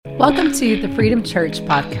Welcome to the Freedom Church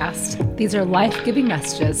podcast. These are life-giving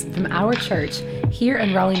messages from our church here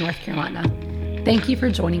in Raleigh, North Carolina. Thank you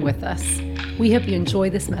for joining with us. We hope you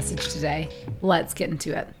enjoy this message today. Let's get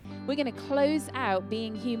into it. We're going to close out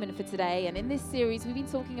being human for today. And in this series, we've been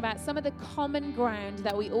talking about some of the common ground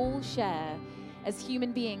that we all share as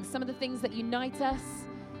human beings, some of the things that unite us,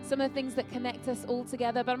 some of the things that connect us all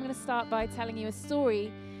together. But I'm going to start by telling you a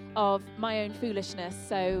story of my own foolishness.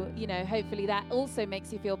 So, hopefully that also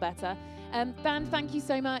makes you feel better. Band, thank you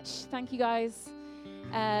so much. Thank you, guys.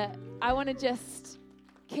 I want to just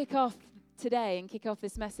kick off today and kick off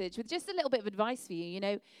this message with just a little bit of advice for you.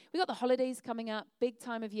 We got the holidays coming up, big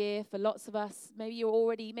time of year for lots of us. Maybe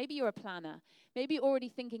you're a planner. Maybe you're already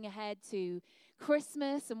thinking ahead to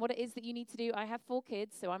Christmas and what it is that you need to do. I have 4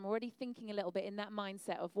 kids, so I'm already thinking a little bit in that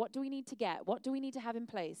mindset of what do we need to get? What do we need to have in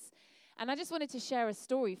place? And I just wanted to share a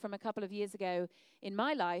story from a couple of years ago in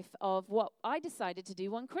my life of what I decided to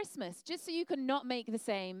do on Christmas, just so you can not make the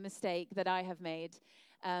same mistake that I have made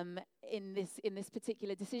in this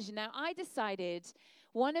particular decision. Now, I decided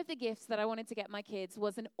one of the gifts that I wanted to get my kids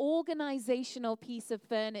was an organizational piece of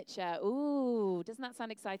furniture. Ooh, doesn't that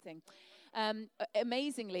sound exciting?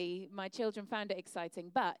 Amazingly, my children found it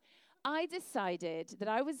exciting, but I decided that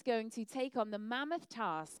I was going to take on the mammoth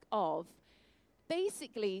task of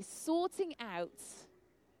basically sorting out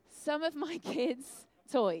some of my kids'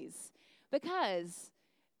 toys, because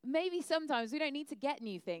maybe sometimes we don't need to get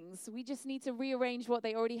new things. We just need to rearrange what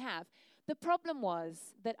they already have. The problem was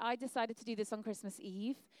that I decided to do this on Christmas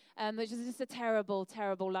Eve, which is just a terrible,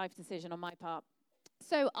 terrible life decision on my part.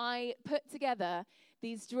 So I put together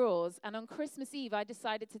these drawers, and on Christmas Eve, I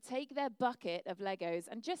decided to take their bucket of Legos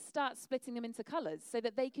and just start splitting them into colors so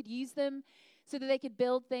that they could use them, so that they could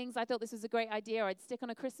build things. I thought this was a great idea. I'd stick on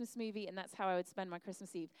a Christmas movie, and that's how I would spend my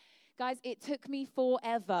Christmas Eve. Guys, it took me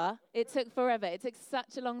forever. It took forever. It took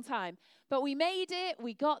such a long time. But we made it.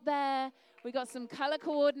 We got there. We got some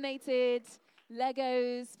color-coordinated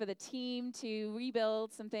Legos for the team to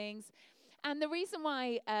rebuild some things. And the reason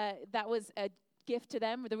why that was a gift to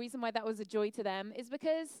them, or the reason why that was a joy to them, is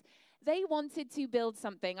because they wanted to build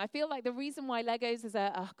something. I feel like the reason why Legos as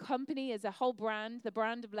a company, as a whole brand, the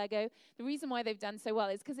brand of Lego, the reason why they've done so well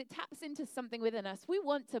is because it taps into something within us. We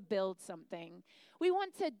want to build something. We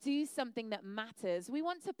want to do something that matters. We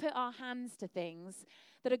want to put our hands to things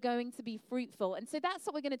that are going to be fruitful. And so that's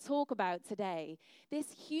what we're going to talk about today. This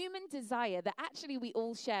human desire that actually we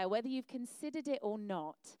all share, whether you've considered it or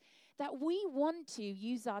not, that we want to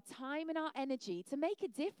use our time and our energy to make a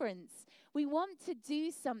difference. We want to do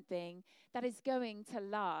something that is going to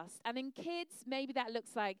last. And in kids, maybe that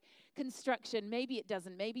looks like construction. Maybe it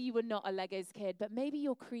doesn't. Maybe you were not a Legos kid, but maybe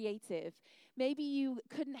you're creative. Maybe you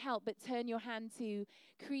couldn't help but turn your hand to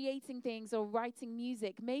creating things or writing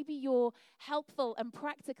music. Maybe you're helpful and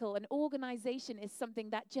practical, and organization is something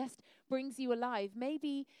that just brings you alive.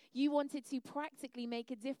 Maybe you wanted to practically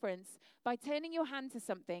make a difference by turning your hand to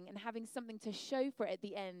something and having something to show for it at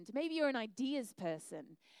the end. Maybe you're an ideas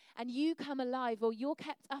person and you come alive, or you're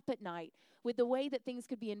kept up at night with the way that things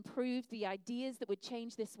could be improved, the ideas that would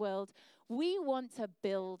change this world. We want to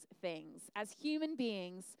build things. As human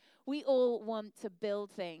beings, we all want to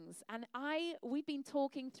build things. And we've been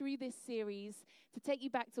talking through this series to take you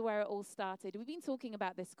back to where it all started. We've been talking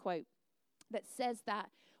about this quote that says that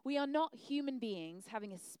we are not human beings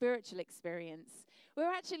having a spiritual experience.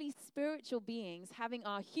 We're actually spiritual beings having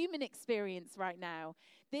our human experience right now.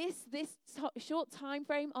 This short time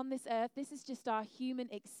frame on this earth, this is just our human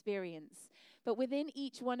experience. But within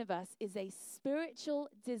each one of us is a spiritual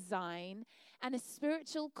design and a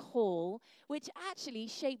spiritual call, which actually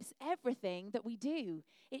shapes everything that we do.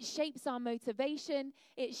 It shapes our motivation.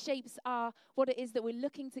 It shapes what it is that we're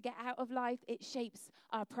looking to get out of life. It shapes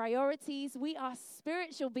our priorities. We are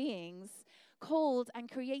spiritual beings called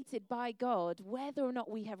and created by God, whether or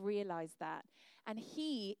not we have realized that. And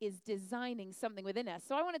He is designing something within us.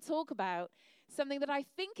 So I want to talk about something that I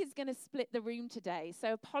think is going to split the room today.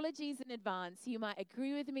 So apologies in advance. You might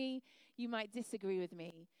agree with me. You might disagree with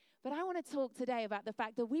me. But I want to talk today about the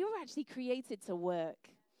fact that we were actually created to work.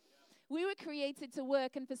 We were created to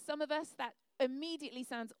work. And for some of us, that immediately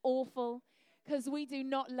sounds awful, because we do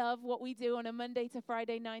not love what we do on a Monday to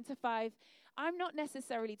Friday, 9 to 5. I'm not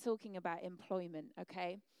necessarily talking about employment,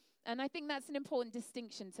 okay? And I think that's an important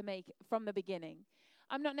distinction to make from the beginning.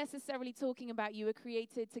 I'm not necessarily talking about you were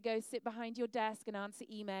created to go sit behind your desk and answer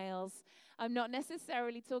emails. I'm not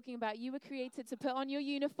necessarily talking about you were created to put on your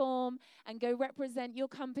uniform and go represent your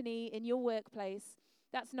company in your workplace.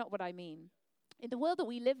 That's not what I mean. In the world that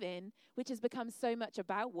we live in, which has become so much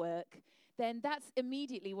about work, then that's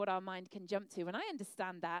immediately what our mind can jump to. And I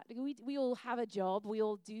understand that. We all have a job. We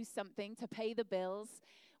all do something to pay the bills.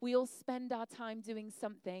 We all spend our time doing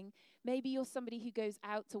something. Maybe you're somebody who goes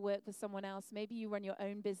out to work for someone else. Maybe you run your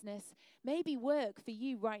own business. Maybe work for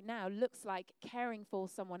you right now looks like caring for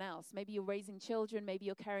someone else. Maybe you're raising children. Maybe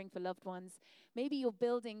you're caring for loved ones. Maybe you're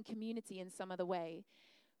building community in some other way.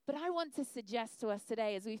 But I want to suggest to us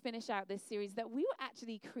today, as we finish out this series, that we were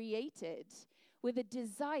actually created with a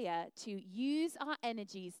desire to use our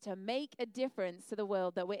energies to make a difference to the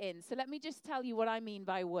world that we're in. So let me just tell you what I mean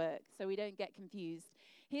by work so we don't get confused.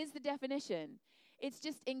 Here's the definition. It's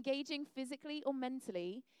just engaging physically or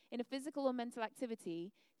mentally in a physical or mental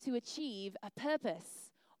activity to achieve a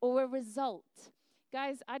purpose or a result.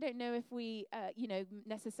 Guys, I don't know if we,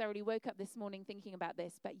 necessarily woke up this morning thinking about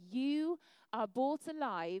this, but you are brought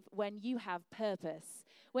alive when you have purpose,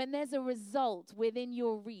 when there's a result within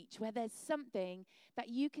your reach, where there's something that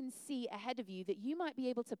you can see ahead of you that you might be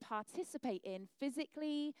able to participate in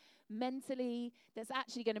physically, mentally, that's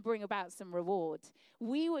actually going to bring about some reward.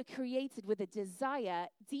 We were created with a desire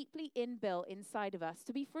deeply inbuilt inside of us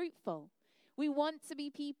to be fruitful. We want to be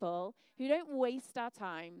people who don't waste our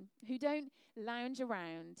time, who don't lounge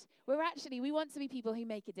around. We want to be people who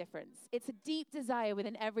make a difference. It's a deep desire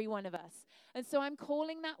within every one of us. And so I'm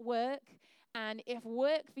calling that work. And if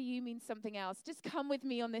work for you means something else, just come with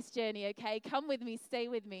me on this journey, okay? Come with me, stay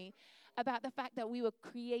with me, about the fact that we were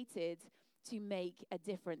created to make a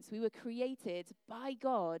difference. We were created by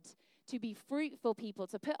God to be fruitful people,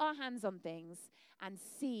 to put our hands on things and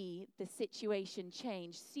see the situation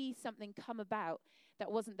change, see something come about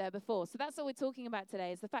that wasn't there before. So that's what we're talking about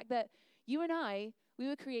today, is the fact that you and I, we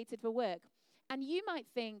were created for work. And you might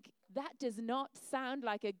think, that does not sound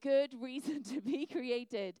like a good reason to be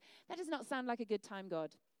created. That does not sound like a good time,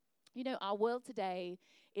 God. You know, our world today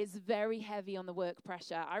is very heavy on the work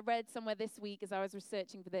pressure. I read somewhere this week as I was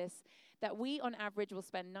researching for this that we on average will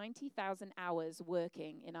spend 90,000 hours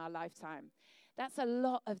working in our lifetime. That's a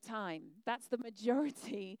lot of time. That's the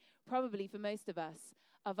majority, probably for most of us,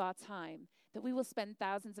 of our time, that we will spend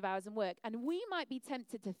thousands of hours in work. And we might be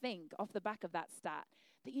tempted to think off the back of that stat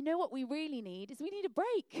that, you know what we really need is we need a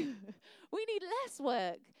break. We need less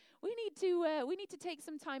work. We need to take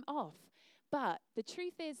some time off. But the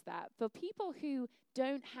truth is that for people who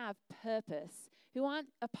don't have purpose, who aren't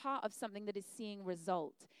a part of something that is seeing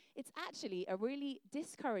result, it's actually a really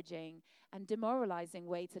discouraging and demoralizing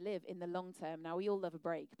way to live in the long term. Now, we all love a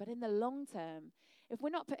break, but in the long term, if we're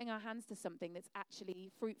not putting our hands to something that's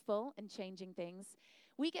actually fruitful and changing things,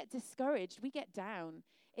 we get discouraged, we get down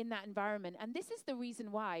in that environment. And this is the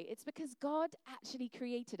reason why. It's because God actually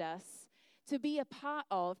created us to be a part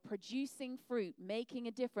of producing fruit, making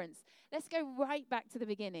a difference. Let's go right back to the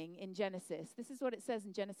beginning in Genesis. This is what it says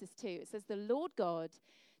in Genesis 2. It says, the Lord God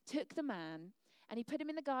took the man and he put him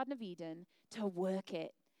in the Garden of Eden to work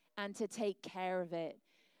it and to take care of it.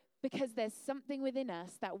 Because there's something within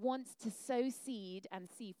us that wants to sow seed and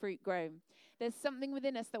see fruit grow. There's something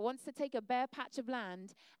within us that wants to take a bare patch of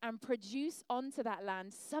land and produce onto that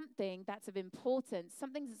land something that's of importance,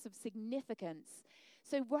 something that's of significance.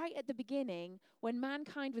 So right at the beginning, when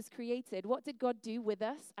mankind was created, what did God do with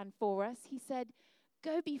us and for us? He said,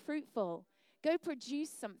 go be fruitful. Go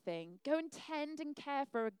produce something. Go and tend and care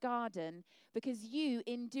for a garden, because you,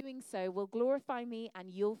 in doing so, will glorify me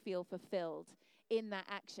and you'll feel fulfilled in that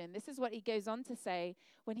action. This is what he goes on to say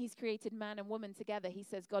when he's created man and woman together. He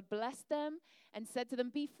says, God blessed them and said to them,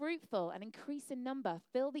 be fruitful and increase in number,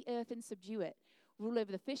 fill the earth and subdue it. Rule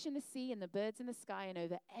over the fish in the sea and the birds in the sky and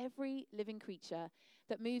over every living creature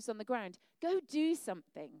that moves on the ground. Go do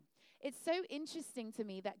something. It's so interesting to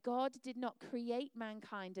me that God did not create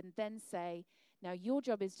mankind and then say, now your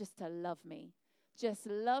job is just to love me. Just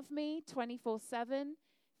love me 24/7,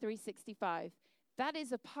 365. That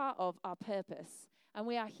is a part of our purpose, and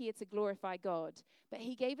we are here to glorify God. But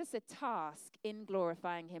he gave us a task in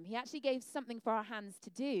glorifying him. He actually gave something for our hands to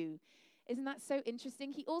do. Isn't that so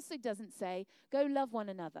interesting? He also doesn't say, go love one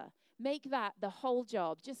another. Make that the whole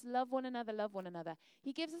job. Just love one another, love one another.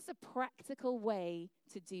 He gives us a practical way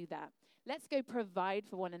to do that. Let's go provide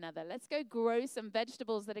for one another. Let's go grow some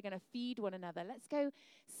vegetables that are going to feed one another. Let's go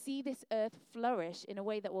see this earth flourish in a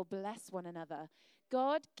way that will bless one another.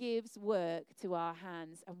 God gives work to our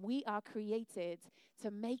hands, and we are created to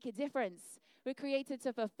make a difference. We're created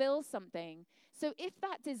to fulfill something. So if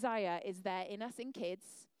that desire is there in us in kids,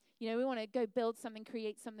 you know, we want to go build something,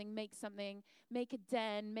 create something, make a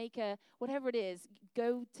den, make a, whatever it is,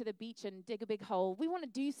 go to the beach and dig a big hole. We want to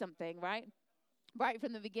do something, right? Right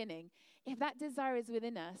from the beginning. If that desire is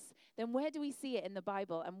within us, then where do we see it in the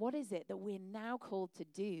Bible? And what is it that we're now called to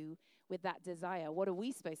do with that desire? What are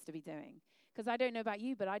we supposed to be doing? Because I don't know about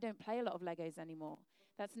you, but I don't play a lot of Legos anymore.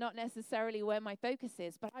 That's not necessarily where my focus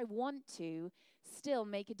is, but I want to still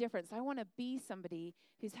make a difference. I want to be somebody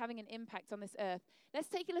who's having an impact on this earth. Let's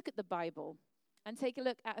take a look at the Bible and take a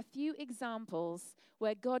look at a few examples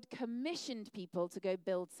where God commissioned people to go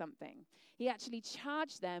build something. He actually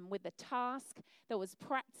charged them with a task that was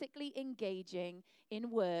practically engaging in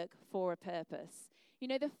work for a purpose. You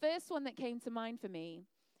know, the first one that came to mind for me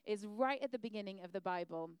is right at the beginning of the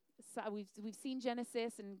Bible. So we've seen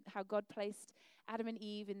Genesis and how God placed Adam and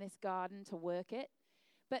Eve in this garden to work it.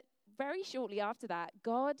 But very shortly after that,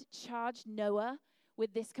 God charged Noah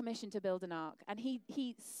with this commission to build an ark. And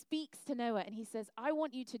he speaks to Noah and he says, I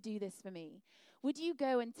want you to do this for me. Would you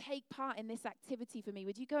go and take part in this activity for me?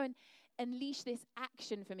 Would you go and unleash this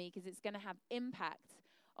action for me? Because it's going to have impact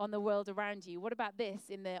on the world around you. What about this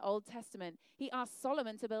in the Old Testament? He asked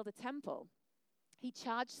Solomon to build a temple. He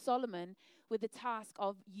charged Solomon with the task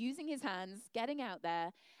of using his hands, getting out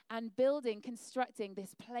there, and constructing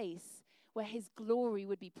this place where his glory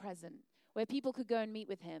would be present, where people could go and meet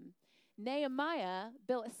with him. Nehemiah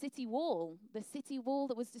built a city wall, the city wall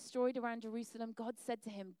that was destroyed around Jerusalem. God said to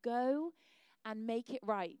him, go and make it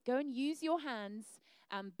right. Go and use your hands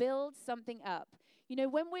and build something up. You know,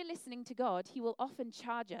 when we're listening to God, he will often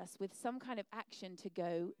charge us with some kind of action to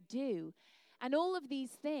go do. And all of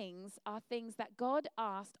these things are things that God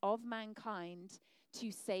asked of mankind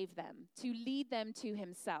to save them, to lead them to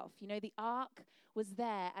himself. You know, the ark was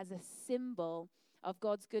there as a symbol of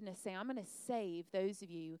God's goodness, saying, I'm going to save those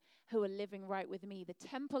of you who are living right with me. The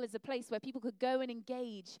temple is a place where people could go and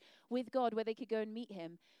engage with God, where they could go and meet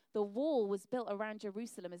him. The wall was built around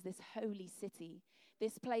Jerusalem as this holy city,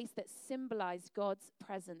 this place that symbolized God's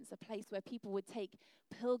presence, a place where people would take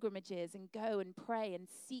pilgrimages and go and pray and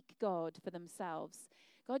seek God for themselves.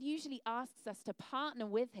 God usually asks us to partner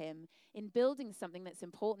with him in building something that's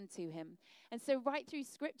important to him. And so right through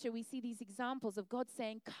Scripture, we see these examples of God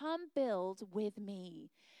saying, come build with me.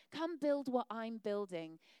 Come build what I'm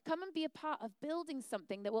building. Come and be a part of building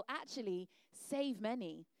something that will actually save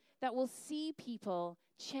many, that will see people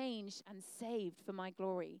changed and saved for my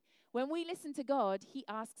glory. When we listen to God, he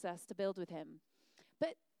asks us to build with him.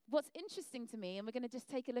 But what's interesting to me, and we're going to just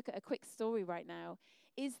take a look at a quick story right now,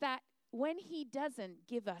 is that when he doesn't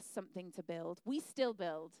give us something to build, we still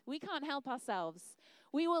build. We can't help ourselves.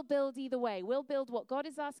 We will build either way. We'll build what God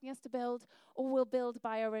is asking us to build, or we'll build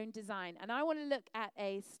by our own design. And I want to look at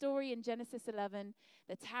a story in Genesis 11,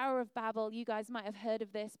 the Tower of Babel. You guys might have heard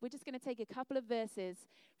of this. We're just going to take a couple of verses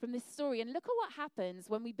from this story and look at what happens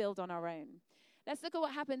when we build on our own. Let's look at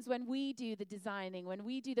what happens when we do the designing, when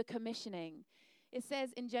we do the commissioning. It says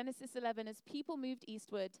in Genesis 11, as people moved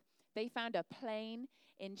eastward, they found a plain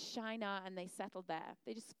in Shinar and they settled there.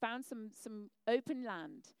 They just found some open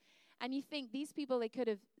land. And you think these people, they could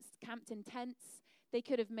have camped in tents. They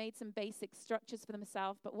could have made some basic structures for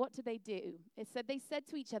themselves. But what did they do? It said they said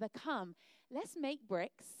to each other, come, let's make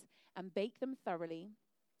bricks and bake them thoroughly.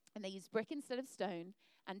 And they used brick instead of stone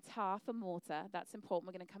and tar for mortar. That's important.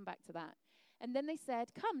 We're going to come back to that. And then they said,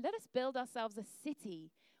 come, let us build ourselves a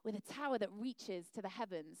city with a tower that reaches to the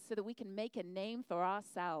heavens so that we can make a name for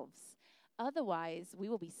ourselves. Otherwise, we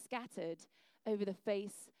will be scattered over the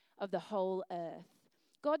face of the whole earth.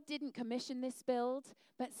 God didn't commission this build,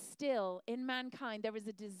 but still in mankind there is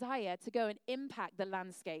a desire to go and impact the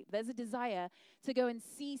landscape. There's a desire to go and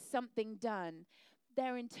see something done.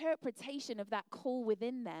 Their interpretation of that call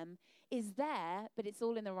within them is there, but it's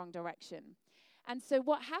all in the wrong direction. And so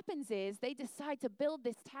what happens is they decide to build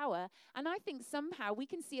this tower, and I think somehow we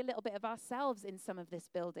can see a little bit of ourselves in some of this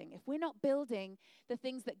building. If we're not building the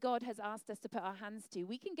things that God has asked us to put our hands to,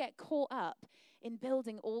 we can get caught up in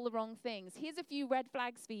building all the wrong things. Here's a few red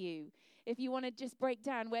flags for you if you want to just break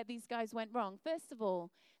down where these guys went wrong. First of all,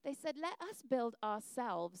 they said, let us build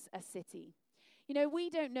ourselves a city. You know, we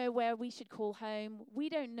don't know where we should call home. We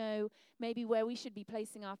don't know maybe where we should be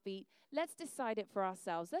placing our feet. Let's decide it for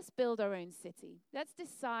ourselves. Let's build our own city. Let's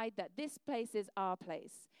decide that this place is our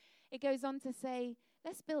place. It goes on to say,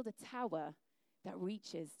 let's build a tower that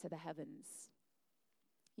reaches to the heavens.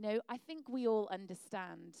 You know, I think we all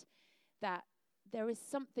understand that there is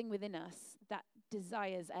something within us that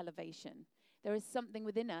desires elevation. There is something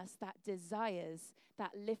within us that desires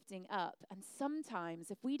that lifting up. And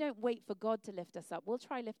sometimes if we don't wait for God to lift us up, we'll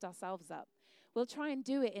try lift ourselves up. We'll try and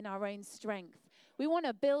do it in our own strength. We want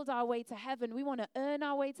to build our way to heaven. We want to earn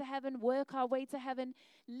our way to heaven, work our way to heaven,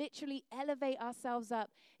 literally elevate ourselves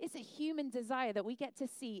up. It's a human desire that we get to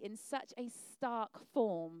see in such a stark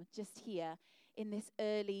form just here in this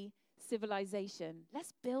early civilization.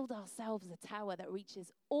 Let's build ourselves a tower that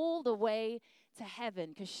reaches all the way to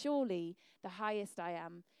heaven, because surely the highest I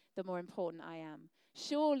am, the more important I am.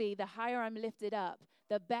 Surely the higher I'm lifted up,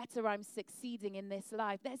 the better I'm succeeding in this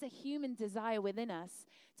life. There's a human desire within us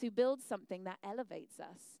to build something that elevates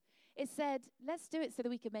us. It said, let's do it so that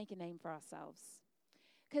we can make a name for ourselves.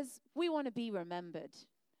 Because we want to be remembered.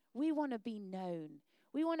 We want to be known.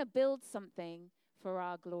 We want to build something for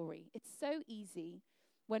our glory. It's so easy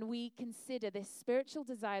when we consider this spiritual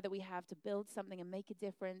desire that we have to build something and make a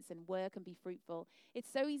difference and work and be fruitful.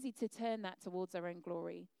 It's so easy to turn that towards our own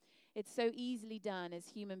glory. It's so easily done as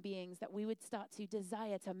human beings that we would start to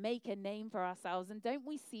desire to make a name for ourselves. And don't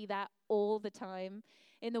we see that all the time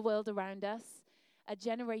in the world around us? A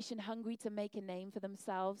generation hungry to make a name for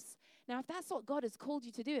themselves. Now, if that's what God has called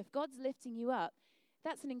you to do, if God's lifting you up,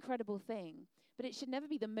 that's an incredible thing. But it should never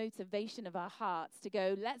be the motivation of our hearts to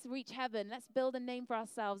go, let's reach heaven, let's build a name for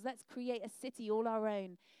ourselves, let's create a city all our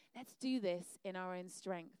own. Let's do this in our own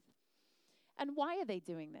strength. And why are they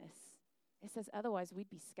doing this? It says, otherwise we'd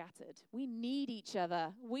be scattered. We need each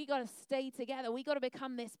other. We got to stay together. We got to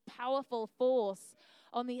become this powerful force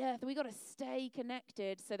on the earth. We got to stay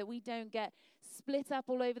connected so that we don't get split up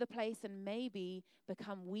all over the place and maybe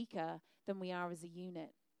become weaker than we are as a unit.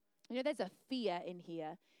 You know, there's a fear in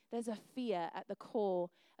here. There's a fear at the core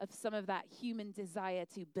of some of that human desire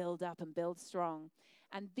to build up and build strong.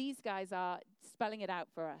 And these guys are spelling it out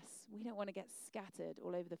for us. We don't want to get scattered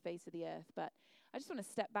all over the face of the earth. But I just want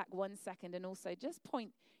to step back 1 second and also just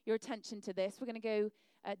point your attention to this. We're going to go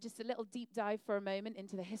just a little deep dive for a moment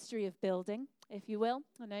into the history of building, if you will.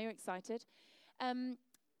 I know you're excited.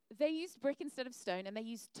 They used brick instead of stone, and they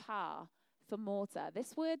used tar for mortar.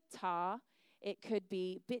 This word tar, it could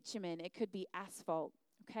be bitumen, it could be asphalt.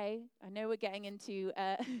 Okay, I know we're getting into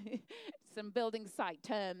some building site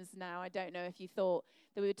terms now. I don't know if you thought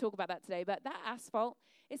that we would talk about that today, but that asphalt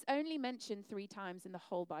is only mentioned 3 times in the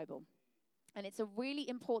whole Bible. And it's a really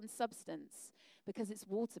important substance because it's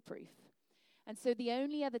waterproof. And so the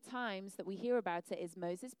only other times that we hear about it is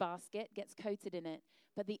Moses' basket gets coated in it,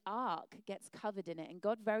 but the ark gets covered in it. And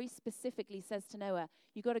God very specifically says to Noah,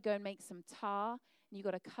 you got to go and make some tar, and you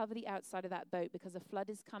got to cover the outside of that boat because a flood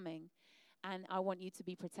is coming. And I want you to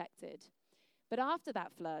be protected. But after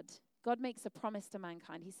that flood, God makes a promise to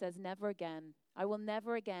mankind. He says, never again. I will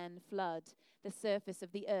never again flood the surface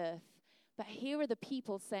of the earth. But here are the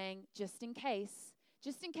people saying, just in case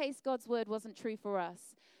God's word wasn't true for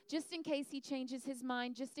us, just in case he changes his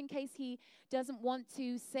mind, just in case he doesn't want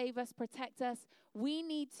to save us, protect us, we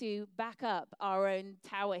need to back up our own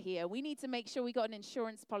tower here. We need to make sure we got an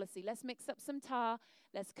insurance policy. Let's mix up some tar.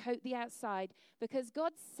 Let's coat the outside. Because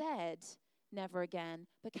God said, never again.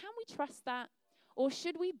 But can we trust that? Or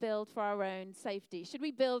should we build for our own safety? Should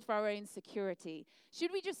we build for our own security?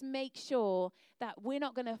 Should we just make sure that we're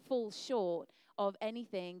not going to fall short of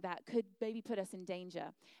anything that could maybe put us in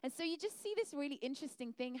danger? And so you just see this really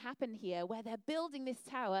interesting thing happen here where they're building this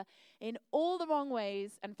tower in all the wrong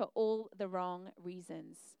ways and for all the wrong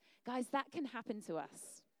reasons. Guys, that can happen to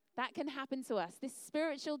us. That can happen to us. This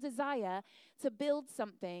spiritual desire to build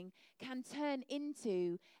something can turn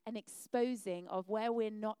into an exposing of where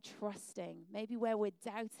we're not trusting, maybe where we're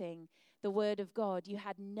doubting the word of God. You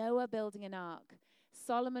had Noah building an ark,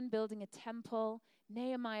 Solomon building a temple,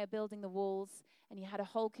 Nehemiah building the walls, and you had a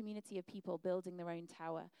whole community of people building their own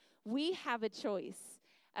tower. We have a choice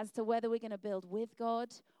as to whether we're going to build with God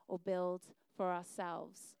or build for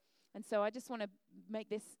ourselves. And so I just want to make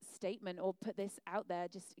this statement or put this out there,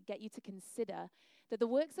 just to get you to consider that the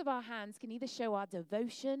works of our hands can either show our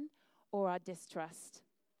devotion or our distrust.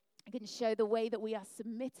 It can show the way that we are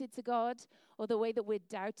submitted to God or the way that we're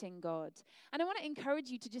doubting God. And I want to encourage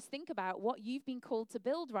you to just think about what you've been called to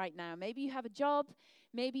build right now. Maybe you have a job,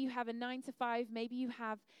 maybe you have a 9-to-5, maybe you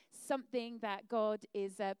have something that God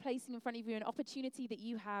is placing in front of you, an opportunity that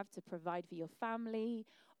you have to provide for your family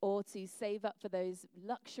or to save up for those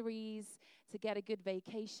luxuries, to get a good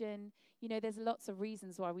vacation. You know, there's lots of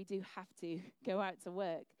reasons why we do have to go out to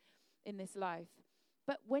work in this life.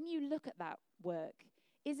 But when you look at that work,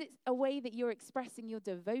 is it a way that you're expressing your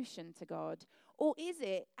devotion to God? Or is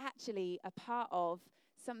it actually a part of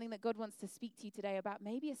something that God wants to speak to you today about,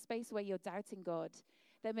 maybe a space where you're doubting God?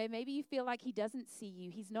 That maybe you feel like he doesn't see you.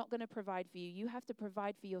 He's not going to provide for you. You have to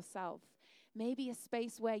provide for yourself. Maybe a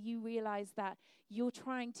space where you realize that you're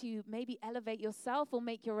trying to maybe elevate yourself or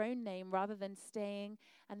make your own name rather than staying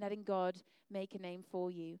and letting God make a name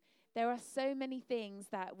for you. There are so many things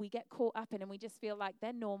that we get caught up in and we just feel like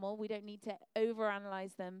they're normal. We don't need to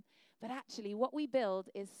overanalyze them. But actually, what we build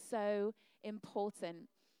is so important.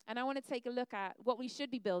 And I want to take a look at what we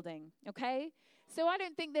should be building, okay? So I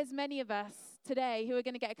don't think there's many of us today who are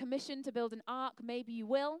going to get a commission to build an ark. Maybe you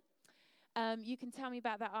will. You can tell me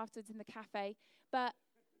about that afterwards in the cafe. But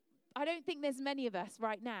I don't think there's many of us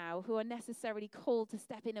right now who are necessarily called to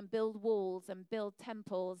step in and build walls and build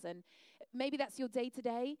temples. And maybe that's your day to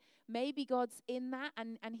day. Maybe God's in that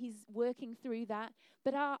and he's working through that.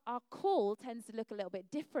 But our call tends to look a little bit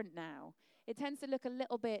different now. It tends to look a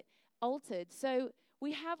little bit altered. So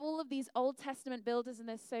we have all of these Old Testament builders, and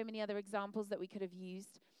there's so many other examples that we could have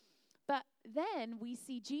used. But then we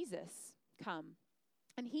see Jesus come.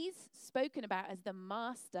 And he's spoken about as the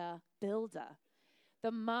master builder.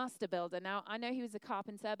 The master builder. Now, I know he was a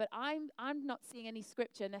carpenter, but I'm not seeing any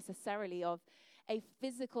scripture necessarily of a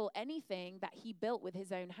physical anything that he built with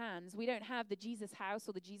his own hands. We don't have the Jesus house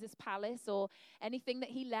or the Jesus palace or anything that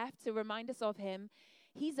he left to remind us of him.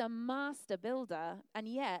 He's a master builder, and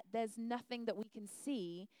yet there's nothing that we can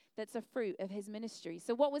see that's a fruit of his ministry.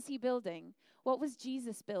 So what was he building? What was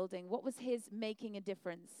Jesus building? What was his making a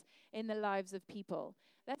difference in the lives of people?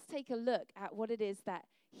 Let's take a look at what it is that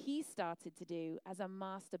he started to do as a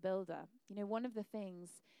master builder. You know, one of the things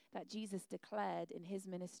that Jesus declared in his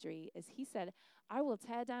ministry is he said, I will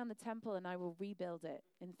tear down the temple and I will rebuild it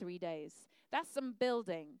in 3 days. That's some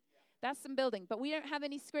building. That's some building. But we don't have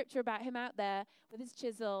any scripture about him out there with his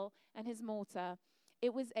chisel and his mortar.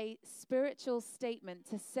 It was a spiritual statement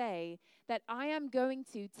to say that I am going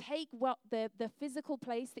to take what the physical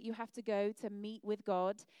place that you have to go to meet with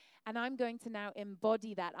God, and I'm going to now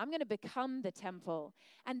embody that. I'm going to become the temple.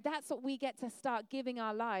 And that's what we get to start giving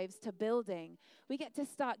our lives to building. We get to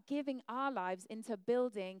start giving our lives into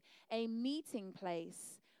building a meeting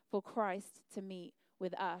place for Christ to meet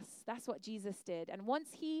with us. That's what Jesus did. And once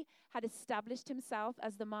he had established himself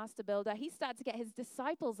as the master builder, he started to get his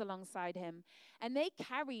disciples alongside him. And they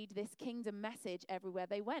carried this kingdom message everywhere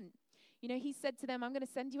they went. You know, he said to them, I'm going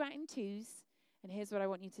to send you out in twos. And here's what I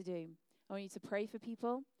want you to do. I want you to pray for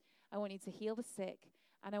people. I want you to heal the sick.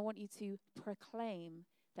 And I want you to proclaim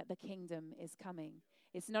that the kingdom is coming.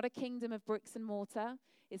 It's not a kingdom of bricks and mortar.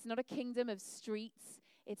 It's not a kingdom of streets.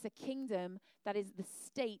 It's a kingdom that is the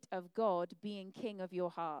state of God being king of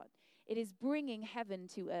your heart. It is bringing heaven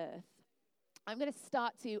to earth. I'm going to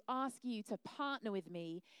start to ask you to partner with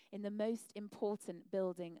me in the most important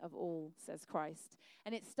building of all, says Christ.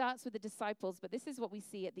 And it starts with the disciples, but this is what we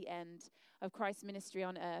see at the end of Christ's ministry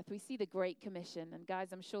on earth. We see the Great Commission. And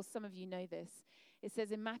guys, I'm sure some of you know this. It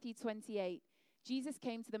says in Matthew 28, Jesus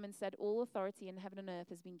came to them and said, all authority in heaven and earth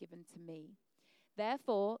has been given to me.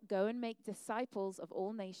 Therefore, go and make disciples of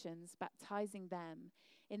all nations, baptizing them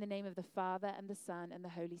in the name of the Father and the Son and the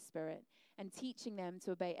Holy Spirit, and teaching them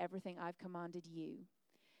to obey everything I've commanded you.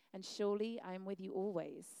 And surely I am with you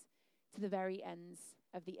always, to the very ends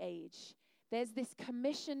of the age. There's this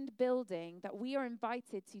commissioned building that we are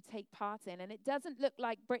invited to take part in. And it doesn't look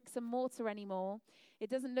like bricks and mortar anymore. It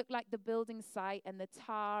doesn't look like the building site and the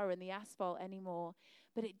tar and the asphalt anymore.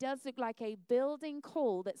 But it does look like a building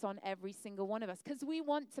call that's on every single one of us. Because we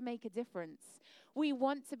want to make a difference. We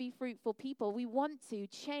want to be fruitful people. We want to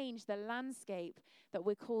change the landscape that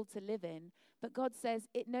we're called to live in. But God says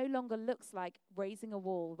it no longer looks like raising a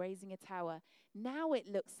wall, raising a tower. Now it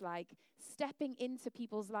looks like stepping into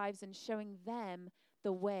people's lives and showing them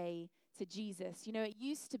the way to Jesus. You know, it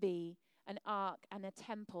used to be an ark and a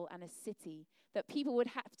temple and a city that people would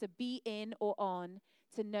have to be in or on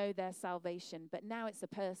to know their salvation. But now it's a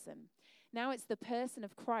person. Now it's the person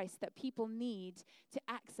of Christ that people need to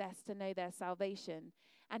access to know their salvation.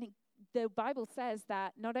 And the Bible says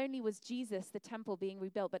that not only was Jesus the temple being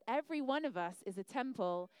rebuilt, but every one of us is a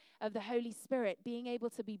temple of the Holy Spirit being able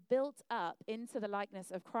to be built up into the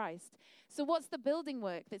likeness of Christ. So what's the building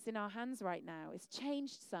work that's in our hands right now? It's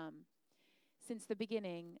changed some since the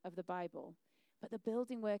beginning of the Bible. But the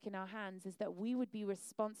building work in our hands is that we would be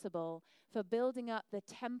responsible for building up the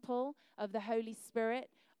temple of the Holy Spirit,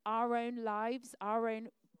 our own lives, our own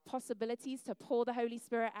possibilities to pour the Holy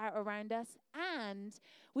Spirit out around us, and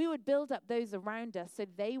we would build up those around us so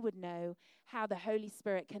they would know how the Holy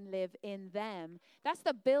Spirit can live in them. That's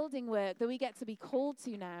the building work that we get to be called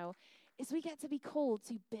to now, is we get to be called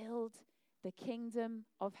to build the kingdom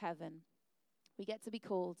of heaven. We get to be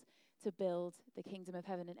called to build the kingdom of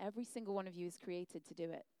heaven, and every single one of you is created to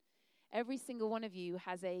do it. Every single one of you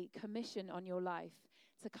has a commission on your life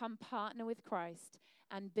to come partner with Christ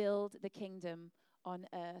and build the kingdom on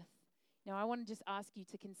earth. Now, I want to just ask you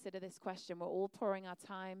to consider this question. We're all pouring our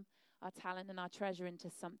time, our talent, and our treasure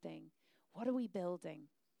into something. What are we building?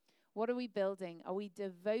 What are we building? Are we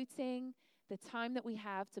devoting the time that we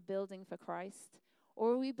have to building for Christ?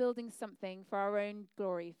 Or are we building something for our own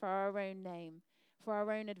glory, for our own name, for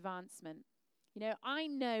our own advancement? You know, I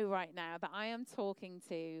know right now that I am talking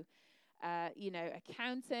to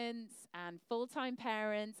accountants and full-time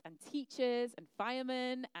parents and teachers and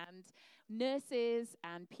firemen and nurses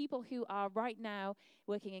and people who are right now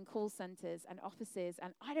working in call centers and offices.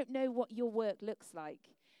 And I don't know what your work looks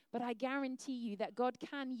like, but I guarantee you that God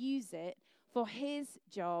can use it for his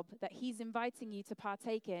job that he's inviting you to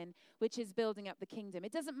partake in, which is building up the kingdom.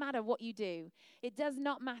 It doesn't matter what you do. It does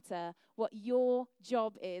not matter what your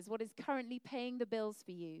job is, what is currently paying the bills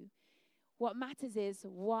for you. What matters is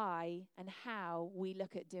why and how we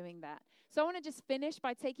look at doing that. So I want to just finish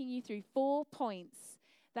by taking you through 4 points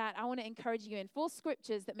that I want to encourage you in, 4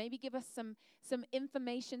 scriptures that maybe give us some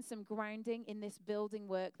information, some grounding in this building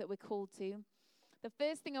work that we're called to. The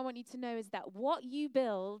first thing I want you to know is that what you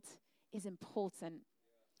build is important.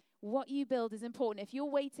 What you build is important. If you're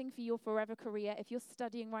waiting for your forever career, if you're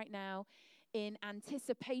studying right now in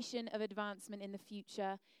anticipation of advancement in the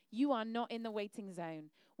future, you are not in the waiting zone.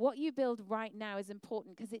 What you build right now is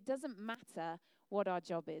important because it doesn't matter what our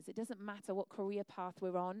job is. It doesn't matter what career path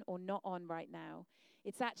we're on or not on right now.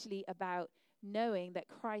 It's actually about knowing that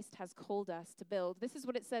Christ has called us to build. This is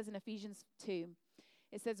what it says in Ephesians 2.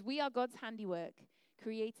 It says, "We are God's handiwork,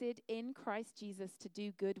 created in Christ Jesus to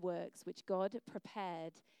do good works, which God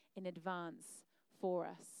prepared in advance for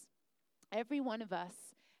us." Every one of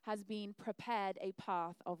us has been prepared a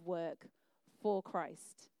path of work for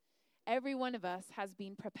Christ. Every one of us has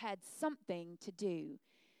been prepared something to do.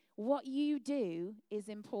 What you do is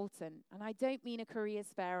important. And I don't mean a career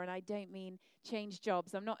fair, and I don't mean change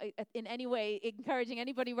jobs. I'm not in any way encouraging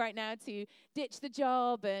anybody right now to ditch the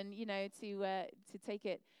job and, to take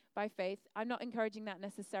it by faith. I'm not encouraging that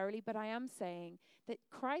necessarily, but I am saying that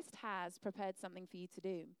Christ has prepared something for you to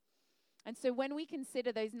do. And so when we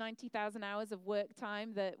consider those 90,000 hours of work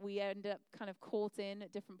time that we end up kind of caught in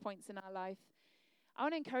at different points in our life, I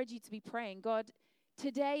want to encourage you to be praying, God,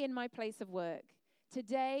 today in my place of work,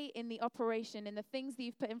 today in the operation, in the things that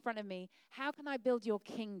you've put in front of me, how can I build your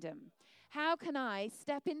kingdom? How can I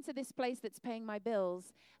step into this place that's paying my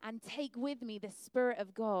bills and take with me the Spirit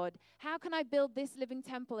of God? How can I build this living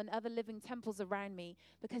temple and other living temples around me?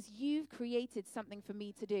 Because you've created something for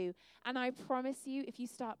me to do. And I promise you, if you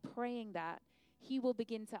start praying that, he will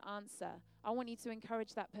begin to answer. I want you to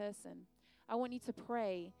encourage that person. I want you to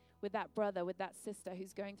pray with that brother, with that sister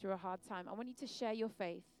who's going through a hard time. I want you to share your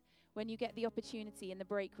faith when you get the opportunity in the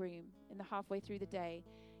break room, in the halfway through the day.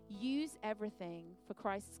 Use everything for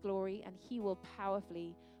Christ's glory, and he will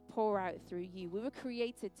powerfully pour out through you. We were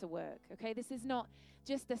created to work, okay? This is not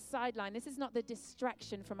just the sideline. This is not the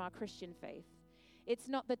distraction from our Christian faith. It's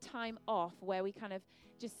not the time off where we kind of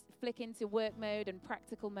just flick into work mode and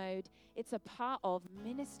practical mode. It's a part of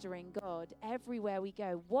ministering God everywhere we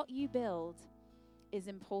go. What you build is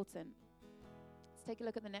important. Let's take a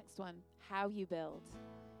look at the next one. How you build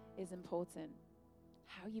is important.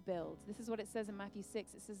 How you build. This is what it says in Matthew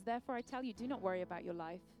 6. It says, "Therefore I tell you, do not worry about your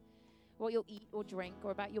life, what you'll eat or drink,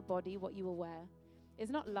 or about your body, what you will wear. Is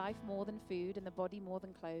not life more than food, and the body more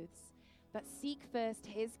than clothes? But seek first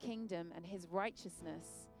his kingdom and his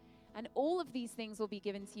righteousness, and all of these things will be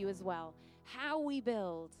given to you as well." How we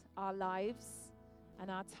build our lives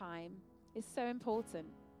and our time is so important.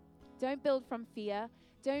 Don't build from fear.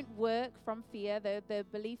 Don't work from fear, the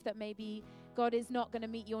belief that maybe God is not going to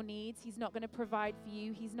meet your needs. He's not going to provide for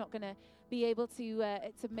you. He's not going to be able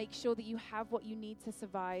to make sure that you have what you need to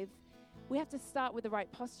survive. We have to start with the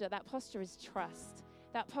right posture. That posture is trust.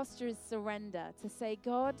 That posture is surrender, to say,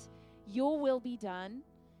 God, your will be done,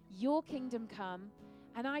 your kingdom come,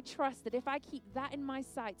 and I trust that if I keep that in my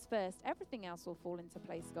sights first, everything else will fall into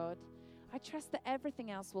place, God. I trust that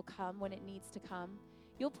everything else will come when it needs to come.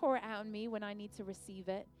 You'll pour it out on me when I need to receive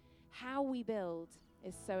it. How we build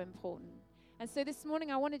is so important. And so this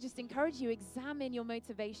morning, I want to just encourage you, examine your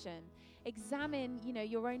motivation. Examine,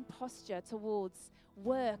 your own posture towards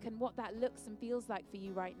work and what that looks and feels like for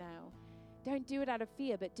you right now. Don't do it out of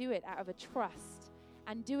fear, but do it out of a trust.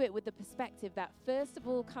 And do it with the perspective that first of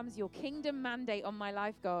all comes your kingdom mandate on my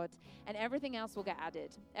life, God, and everything else will get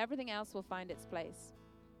added. Everything else will find its place.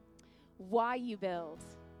 Why you build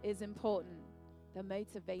is important. The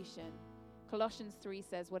motivation. Colossians 3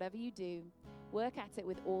 says, "Whatever you do, work at it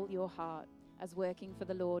with all your heart, as working for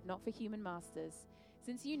the Lord, not for human masters,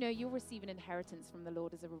 since you know you'll receive an inheritance from the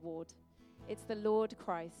Lord as a reward." It's the Lord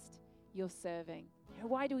Christ you're serving.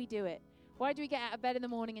 Why do we do it? Why do we get out of bed in the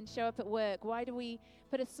morning and show up at work? Why do we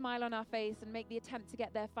put a smile on our face and make the attempt to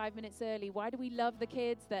get there 5 minutes early? Why do we love the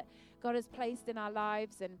kids that God has placed in our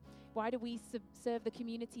lives? And why do we serve the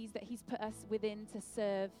communities that he's put us within to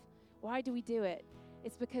serve? Why do we do it?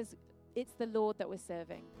 It's because it's the Lord that we're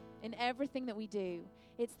serving. In everything that we do,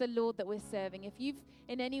 it's the Lord that we're serving. If you've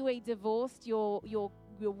in any way divorced your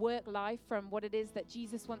your work life from what it is that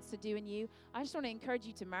Jesus wants to do in you, I just want to encourage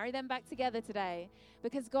you to marry them back together today,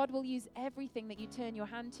 because God will use everything that you turn your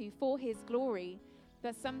hand to for his glory.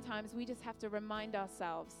 But sometimes we just have to remind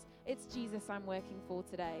ourselves, it's Jesus I'm working for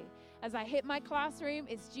today. As I hit my classroom,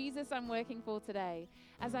 it's Jesus I'm working for today.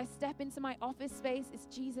 As I step into my office space, it's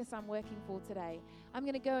Jesus I'm working for today. I'm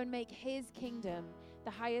going to go and make his kingdom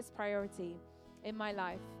the highest priority in my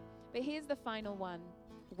life. But here's the final one.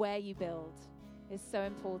 Where you build is so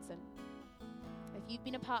important. If you've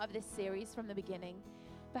been a part of this series from the beginning,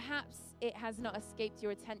 perhaps it has not escaped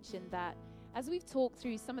your attention that as we've talked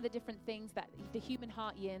through some of the different things that the human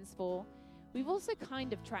heart yearns for, we've also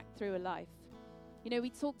kind of tracked through a life. You know, we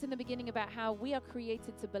talked in the beginning about how we are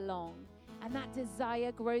created to belong, and that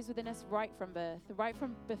desire grows within us right from birth, right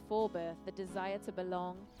from before birth, the desire to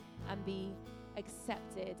belong and be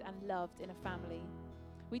accepted and loved in a family.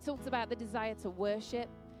 We talked about the desire to worship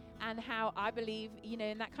and how I believe, you know,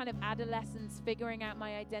 in that kind of adolescence, figuring out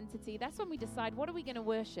my identity, that's when we decide, what are we going to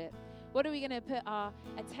worship? What are we going to put our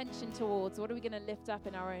attention towards? What are we going to lift up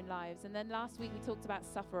in our own lives? And then last week we talked about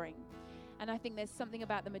suffering. And I think there's something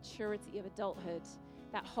about the maturity of adulthood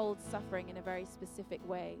that holds suffering in a very specific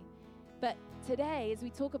way. But today, as we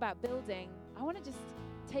talk about building, I want to just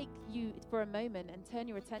take you for a moment and turn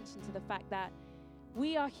your attention to the fact that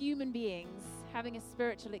we are human beings having a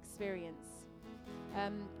spiritual experience.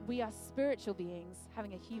 We are spiritual beings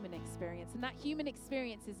having a human experience. And that human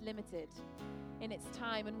experience is limited in its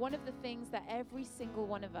time. And one of the things that every single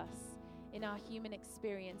one of us in our human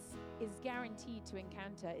experience is guaranteed to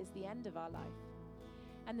encounter is the end of our life.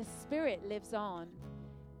 And the spirit lives on.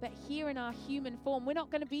 But here in our human form, we're not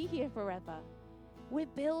going to be here forever. We're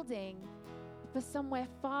building for somewhere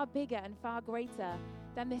far bigger and far greater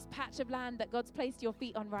than this patch of land that God's placed your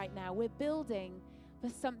feet on right now. We're building for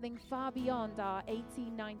something far beyond our 80,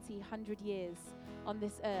 90, 100 years on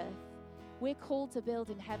this earth. We're called to build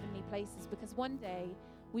in heavenly places because one day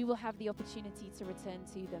we will have the opportunity to return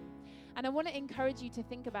to them. And I want to encourage you to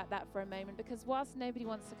think about that for a moment, because whilst nobody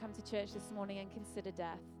wants to come to church this morning and consider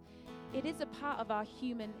death, it is a part of our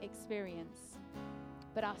human experience.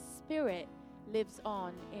 But our spirit lives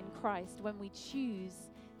on in Christ when we choose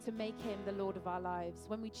to make him the Lord of our lives,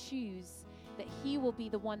 when we choose that he will be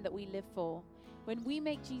the one that we live for. When we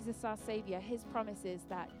make Jesus our Savior, his promise is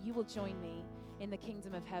that you will join me in the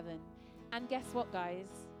kingdom of heaven. And guess what, guys?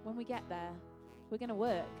 When we get there, we're going to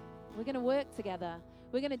work. We're going to work together.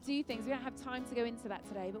 We're going to do things. We don't have time to go into that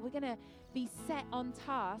today, but we're going to be set on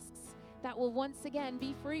tasks that will once again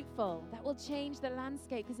be fruitful, that will change the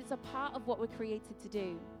landscape, because it's a part of what we're created to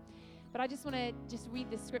do. But I just want to read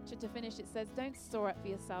this scripture to finish. It says, don't store up for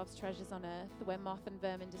yourselves treasures on earth where moth and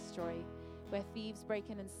vermin destroy, where thieves break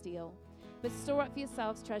in and steal. But store up for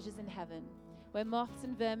yourselves treasures in heaven, where moths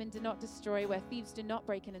and vermin do not destroy, where thieves do not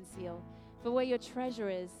break in and steal. For where your treasure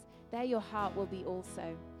is, there your heart will be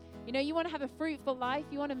also. You know, you want to have a fruitful life,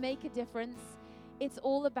 you want to make a difference. It's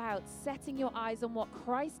all about setting your eyes on what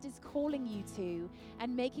Christ is calling you to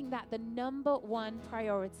and making that the number one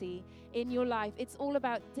priority in your life. It's all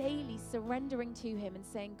about daily surrendering to him and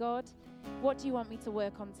saying, God, what do you want me to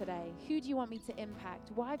work on today? Who do you want me to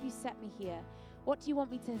impact? Why have you set me here? What do you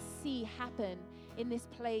want me to see happen in this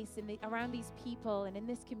place, around these people and in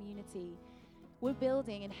this community? We're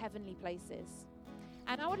building in heavenly places.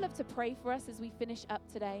 And I would love to pray for us as we finish up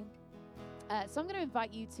today. So I'm going to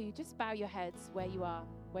invite you to just bow your heads where you are,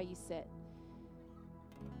 where you sit.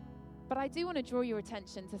 But I do want to draw your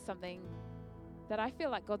attention to something that I feel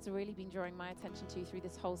like God's really been drawing my attention to through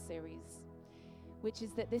this whole series, which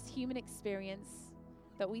is that this human experience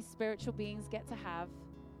that we spiritual beings get to have,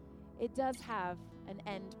 it does have an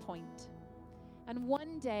end point. And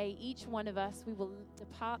one day, each one of us, we will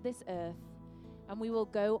depart this earth and we will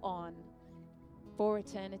go on for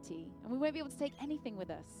eternity. And we won't be able to take anything with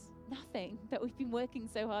us. Nothing that we've been working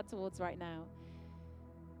so hard towards right now.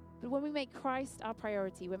 But when we make Christ our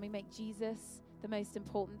priority, when we make Jesus the most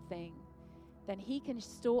important thing, then he can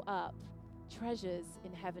store up treasures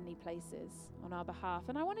in heavenly places on our behalf.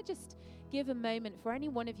 And I want to just give a moment for any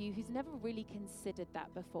one of you who's never really considered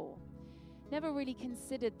that before. Never really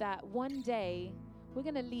considered that one day we're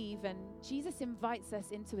going to leave and Jesus invites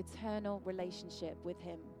us into eternal relationship with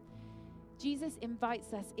him. Jesus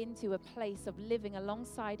invites us into a place of living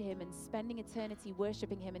alongside him and spending eternity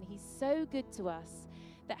worshiping him. And he's so good to us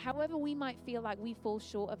that however we might feel like we fall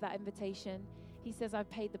short of that invitation, he says, I've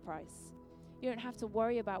paid the price. You don't have to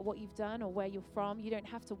worry about what you've done or where you're from. You don't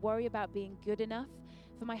have to worry about being good enough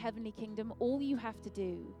for my heavenly kingdom. All you have to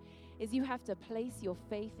do is you have to place your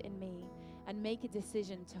faith in me and make a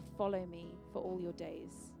decision to follow me for all your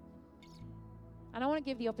days. And I want to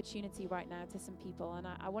give the opportunity right now to some people. And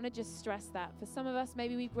I want to just stress that for some of us,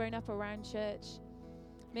 maybe we've grown up around church.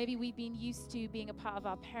 Maybe we've been used to being a part of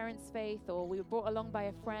our parents' faith, or we were brought along by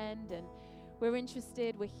a friend and we're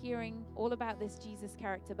interested, we're hearing all about this Jesus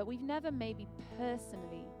character, but we've never maybe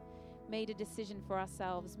personally made a decision for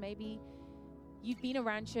ourselves. Maybe you've been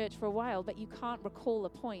around church for a while, but you can't recall a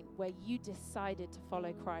point where you decided to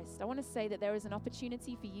follow Christ. I want to say that there is an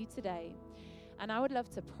opportunity for you today. And I would love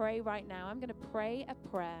to pray right now. I'm going to pray a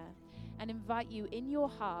prayer and invite you in your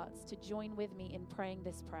hearts to join with me in praying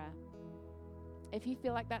this prayer. If you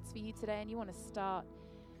feel like that's for you today and you want to start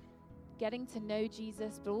getting to know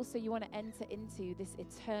Jesus, but also you want to enter into this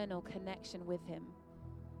eternal connection with him,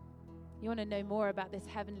 you want to know more about this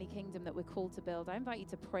heavenly kingdom that we're called to build, I invite you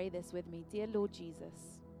to pray this with me. Dear Lord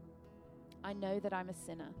Jesus, I know that I'm a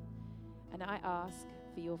sinner and I ask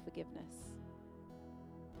for your forgiveness.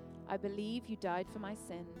 I believe you died for my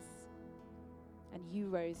sins and you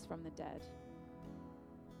rose from the dead.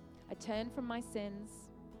 I turn from my sins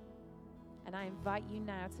and I invite you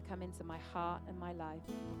now to come into my heart and my life.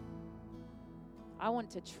 I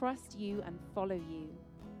want to trust you and follow you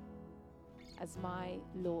as my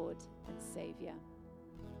Lord and Savior.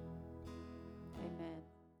 Amen.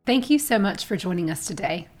 Thank you so much for joining us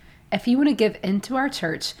today. If you want to give into our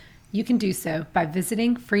church, you can do so by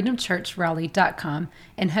visiting freedomchurchraleigh.com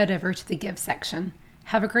and head over to the Give section.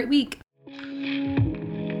 Have a great week.